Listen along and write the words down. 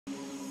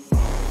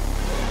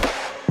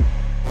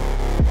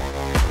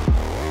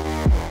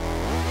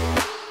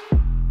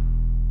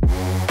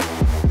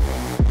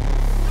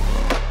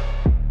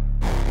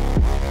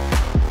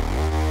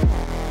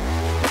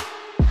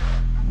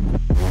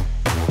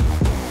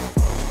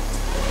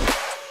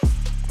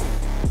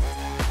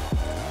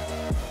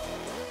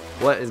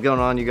What is going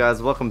on, you guys?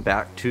 Welcome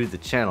back to the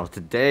channel.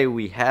 Today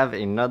we have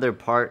another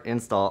part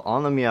install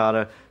on the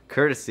Miata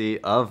courtesy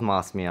of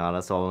Moss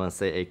Miata. So I want to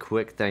say a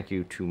quick thank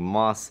you to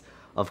Moss.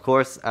 Of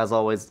course, as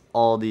always,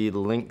 all the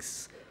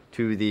links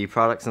to the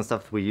products and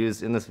stuff we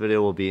used in this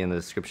video will be in the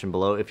description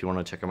below if you want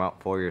to check them out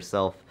for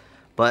yourself.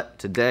 But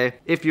today,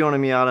 if you own a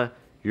Miata,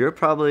 you're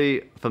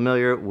probably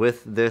familiar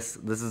with this.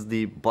 This is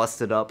the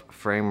busted up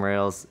frame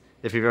rails.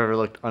 If you've ever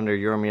looked under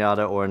your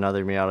Miata or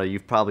another Miata,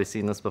 you've probably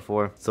seen this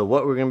before. So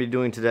what we're going to be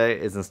doing today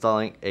is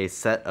installing a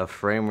set of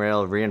frame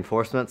rail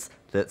reinforcements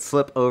that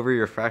slip over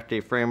your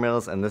factory frame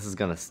rails, and this is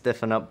going to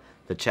stiffen up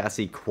the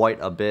chassis quite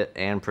a bit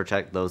and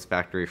protect those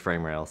factory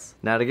frame rails.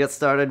 Now to get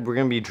started, we're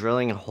going to be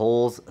drilling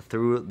holes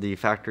through the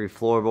factory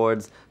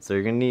floorboards. So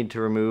you're going to need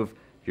to remove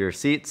your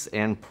seats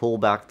and pull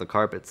back the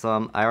carpet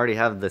some. I already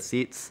have the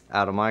seats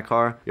out of my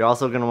car. You're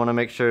also going to want to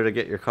make sure to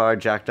get your car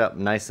jacked up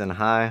nice and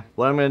high.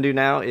 What I'm going to do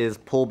now is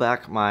pull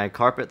back my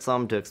carpet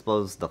some to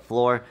expose the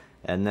floor,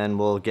 and then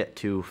we'll get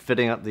to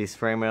fitting up these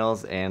frame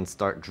rails and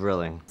start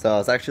drilling. So I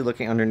was actually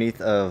looking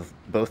underneath of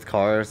both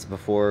cars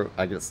before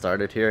I get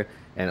started here,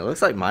 and it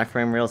looks like my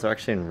frame rails are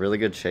actually in really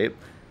good shape.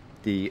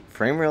 The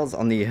frame rails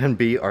on the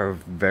NB are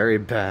very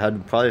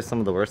bad, probably some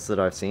of the worst that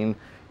I've seen.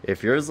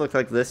 If yours look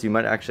like this, you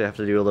might actually have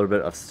to do a little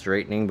bit of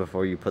straightening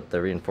before you put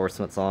the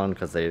reinforcements on,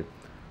 because they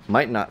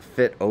might not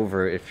fit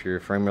over if your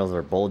frame rails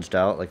are bulged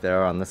out like they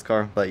are on this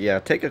car. But yeah,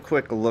 take a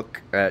quick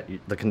look at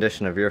the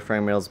condition of your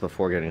frame rails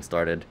before getting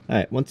started.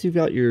 Alright, once you've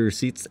got your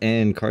seats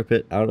and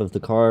carpet out of the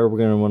car, we're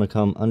going to want to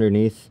come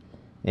underneath,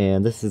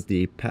 and this is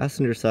the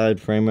passenger side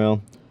frame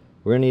rail.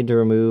 We're going to need to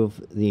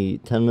remove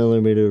the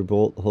 10mm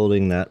bolt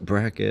holding that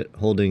bracket,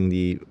 holding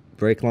the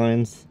brake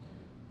lines.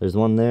 There's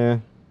one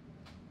there,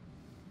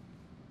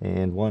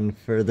 and one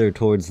further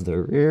towards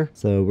the rear.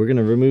 So we're going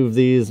to remove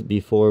these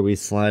before we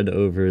slide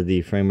over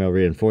the frame rail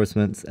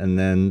reinforcements, and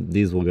then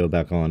these will go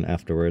back on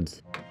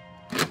afterwards.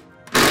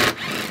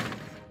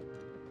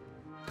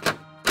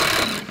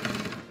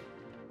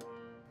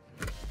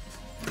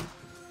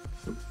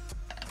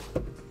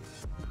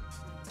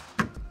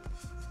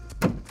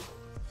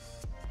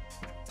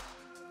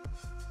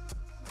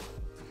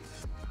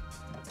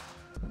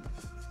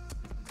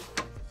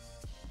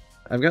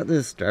 I've got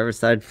this driver's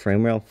side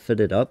frame rail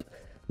fitted up.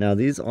 Now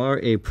these are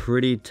a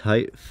pretty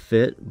tight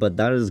fit, but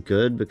that is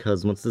good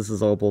because once this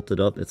is all bolted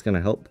up, it's going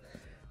to help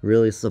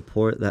really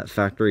support that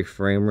factory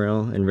frame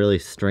rail and really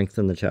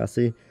strengthen the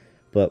chassis.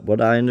 But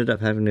what I ended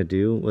up having to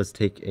do was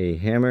take a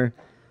hammer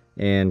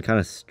and kind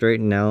of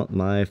straighten out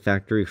my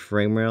factory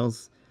frame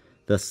rails.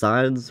 The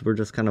sides were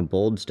just kind of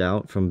bulged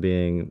out from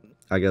being,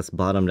 I guess,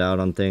 bottomed out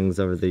on things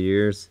over the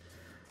years,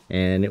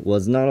 and it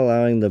was not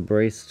allowing the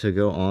brace to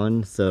go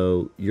on.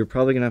 So you're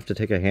probably gonna have to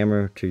take a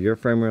hammer to your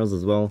frame rails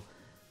as well.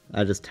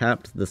 I just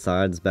tapped the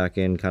sides back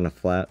in kind of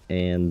flat,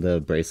 and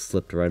the brace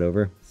slipped right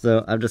over.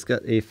 So I've just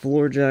got a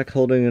floor jack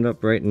holding it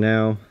up right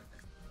now.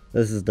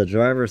 This is the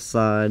driver's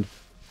side.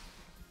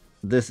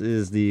 This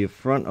is the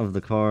front of the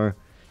car.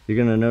 You're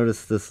gonna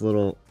notice this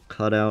little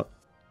cutout.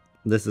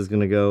 This is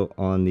gonna go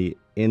on the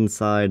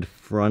inside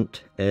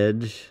front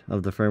edge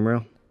of the frame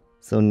rail.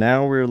 So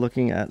now we're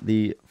looking at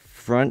the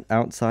front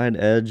outside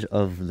edge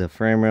of the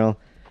frame rail.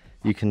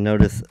 You can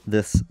notice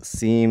this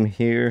seam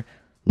here.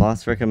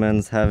 Moss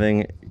recommends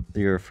having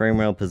your frame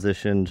rail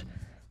positioned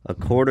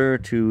 1/4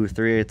 to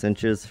 3/8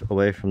 inches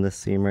away from this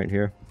seam right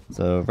here.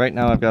 So right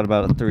now I've got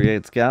about a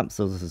 3/8 gap,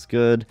 so this is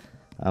good.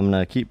 I'm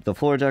gonna keep the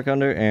floor jack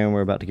under, and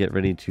we're about to get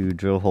ready to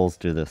drill holes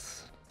through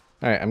this.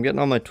 Alright, I'm getting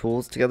all my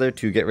tools together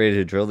to get ready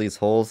to drill these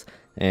holes,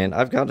 and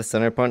I've got a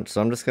center punch, so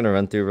I'm just going to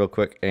run through real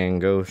quick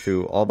and go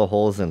through all the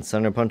holes and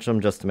center punch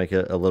them just to make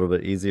it a little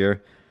bit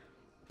easier.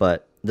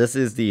 But this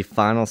is the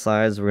final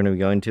size we're going to be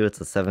going to. It's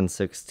a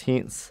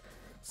 7/16.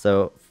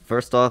 So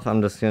first off,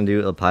 I'm just going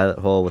to do a pilot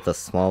hole with a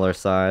smaller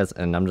size,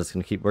 and I'm just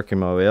going to keep working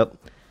my way up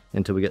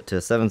until we get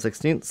to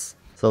 7/16.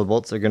 So the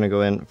bolts are going to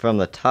go in from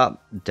the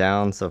top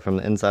down, so from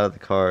the inside of the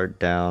car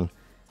down.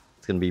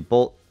 It's going to be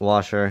bolt,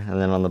 washer, and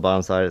then on the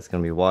bottom side it's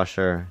going to be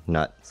washer,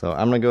 nut. So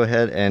I'm going to go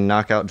ahead and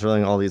knock out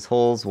drilling all these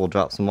holes. We'll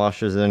drop some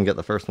washers in, get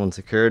the first one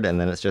secured, and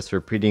then it's just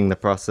repeating the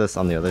process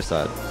on the other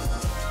side.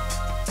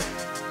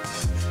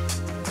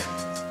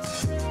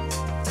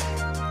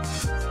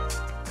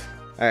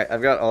 Alright,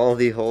 I've got all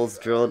the holes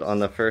drilled on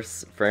the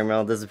first frame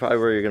rail. This is probably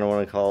where you're going to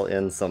want to call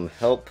in some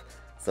help.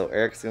 So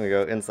Eric's going to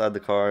go inside the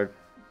car,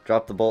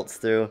 drop the bolts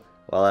through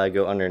while I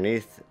go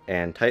underneath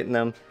and tighten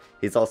them.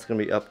 He's also going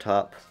to be up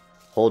top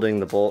holding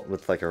the bolt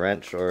with like a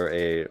wrench or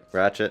a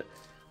ratchet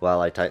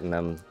while I tighten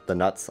the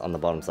nuts on the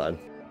bottom side.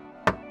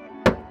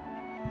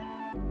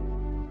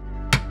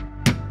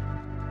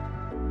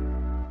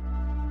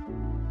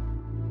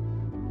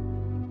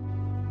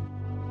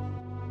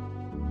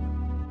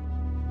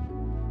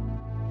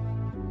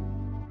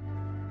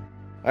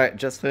 Alright,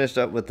 just finished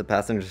up with the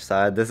passenger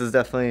side. This is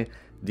definitely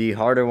the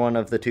harder one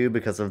of the two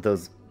because of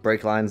those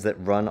brake lines that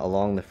run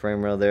along the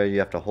frame rail there. You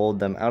have to hold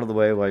them out of the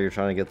way while you're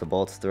trying to get the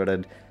bolts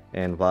threaded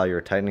and while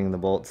you're tightening the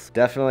bolts.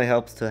 Definitely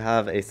helps to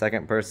have a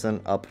second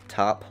person up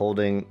top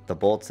holding the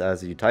bolts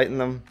as you tighten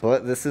them.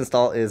 But this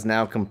install is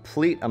now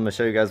complete. I'm gonna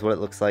show you guys what it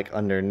looks like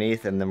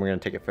underneath, and then we're gonna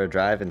take it for a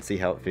drive and see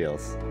how it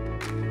feels.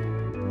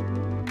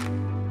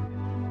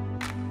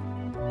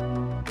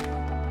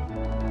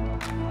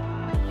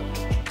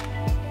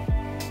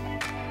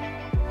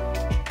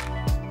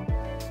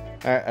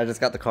 Alright, I just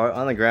got the car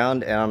on the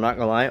ground, and I'm not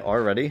gonna lie,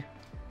 already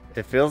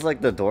it feels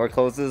like the door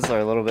closes are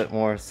a little bit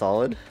more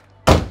solid.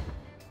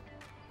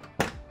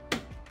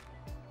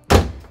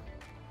 It's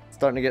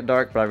starting to get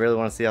dark, but I really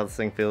want to see how this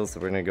thing feels, so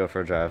we're gonna go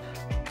for a drive.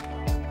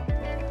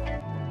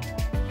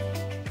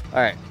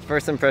 Alright,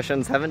 first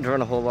impressions, haven't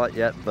driven a whole lot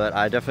yet, but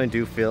I definitely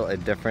do feel a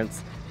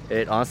difference.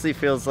 It honestly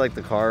feels like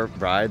the car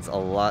rides a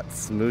lot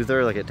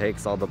smoother, like it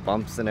takes all the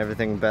bumps and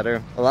everything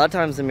better. A lot of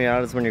times in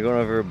Miatas, when you're going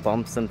over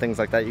bumps and things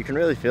like that, you can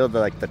really feel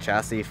the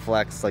chassis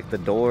flex, like the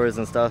doors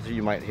and stuff.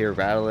 You might hear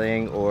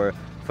rattling, or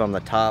from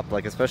the top,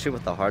 like especially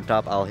with the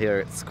hardtop, I'll hear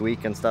it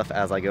squeak and stuff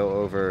as I go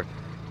over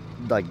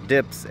like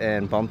dips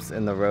and bumps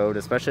in the road,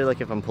 especially like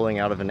if I'm pulling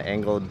out of an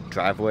angled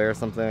driveway or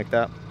something like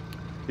that.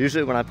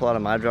 Usually when I pull out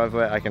of my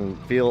driveway, I can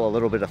feel a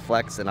little bit of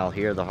flex and I'll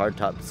hear the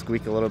hardtop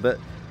squeak a little bit.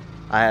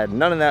 I had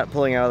none of that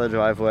pulling out of the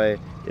driveway.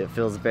 It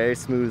feels very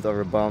smooth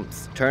over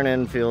bumps. Turn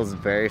in feels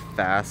very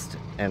fast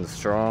and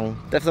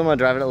strong. Definitely want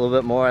to drive it a little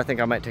bit more. I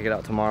think I might take it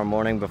out tomorrow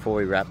morning before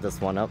we wrap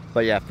this one up.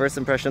 But yeah, first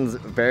impressions,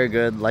 very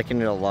good. Liking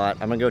it a lot.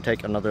 I'm gonna go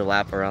take another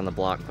lap around the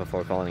block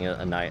before calling it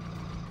a night.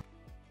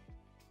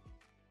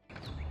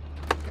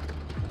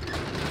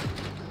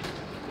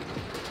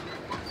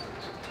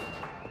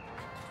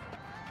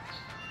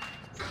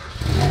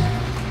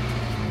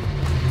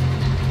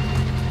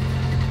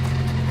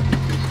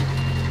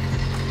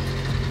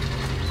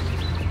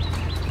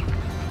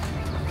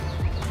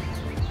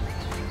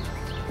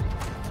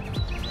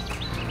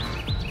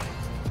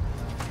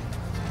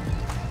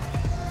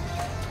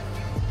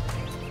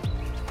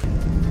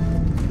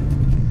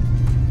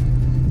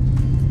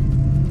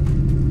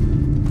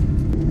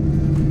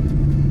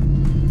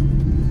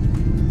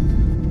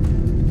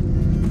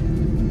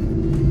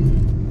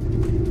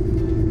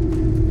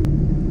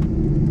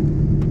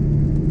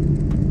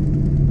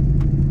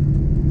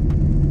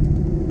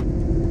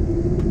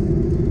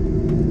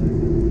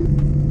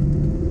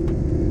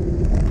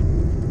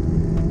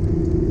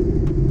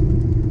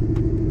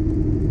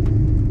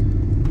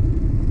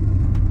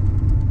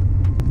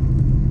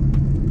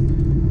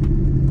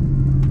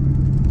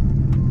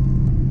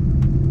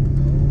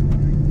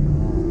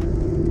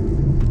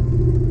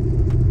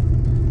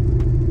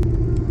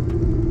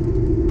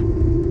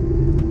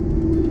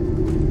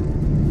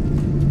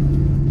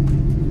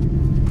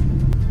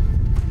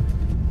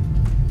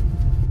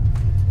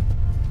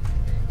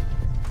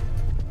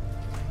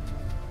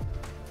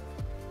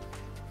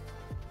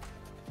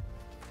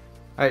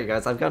 Alright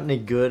guys, I've gotten a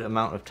good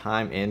amount of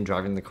time in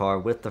driving the car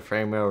with the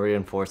frame rail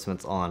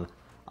reinforcements on.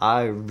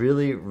 I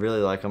really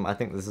like them. I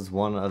think this is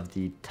one of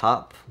the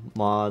top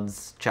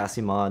mods,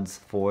 chassis mods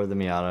for the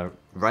Miata,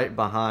 right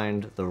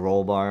behind the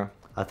roll bar.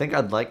 I think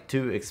I'd like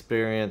to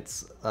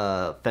experience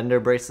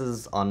fender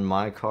braces on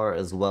my car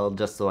as well,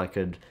 just so I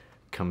could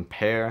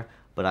compare.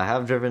 But I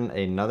have driven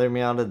another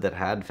Miata that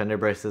had fender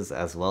braces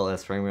as well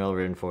as frame rail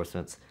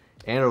reinforcements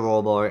and a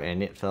roll bar,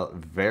 and it felt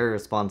very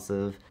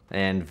responsive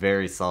and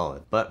very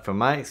solid. But from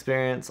my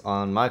experience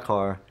on my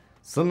car,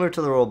 similar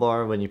to the roll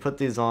bar, when you put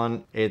these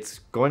on, it's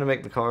going to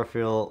make the car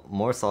feel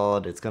more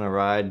solid, it's going to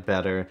ride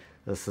better,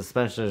 the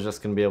suspension is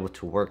just going to be able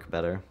to work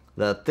better.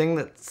 The thing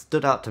that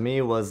stood out to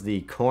me was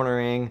the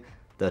cornering.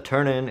 The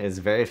turn-in is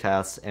very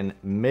fast, and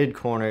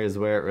mid-corner is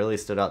where it really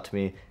stood out to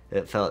me.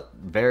 It felt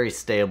very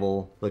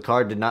stable. The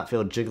car did not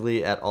feel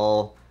jiggly at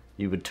all.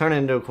 You would turn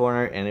into a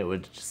corner and it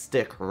would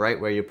stick right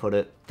where you put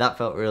it. That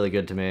felt really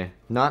good to me.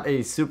 Not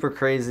a super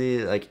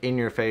crazy, like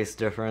in-your-face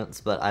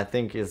difference, but I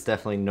think it's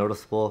definitely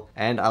noticeable.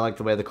 And I like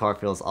the way the car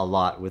feels a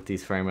lot with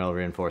these frame rail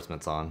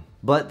reinforcements on.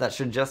 But that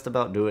should just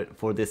about do it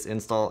for this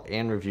install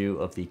and review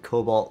of the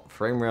Cobalt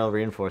frame rail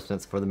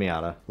reinforcements for the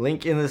Miata.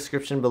 Link in the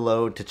description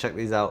below to check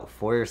these out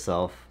for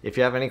yourself. If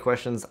you have any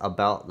questions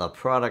about the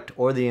product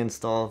or the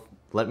install,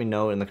 let me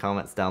know in the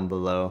comments down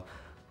below.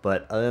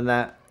 But other than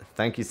that,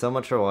 thank you so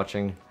much for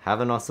watching,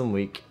 have an awesome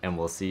week, and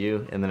we'll see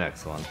you in the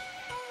next one.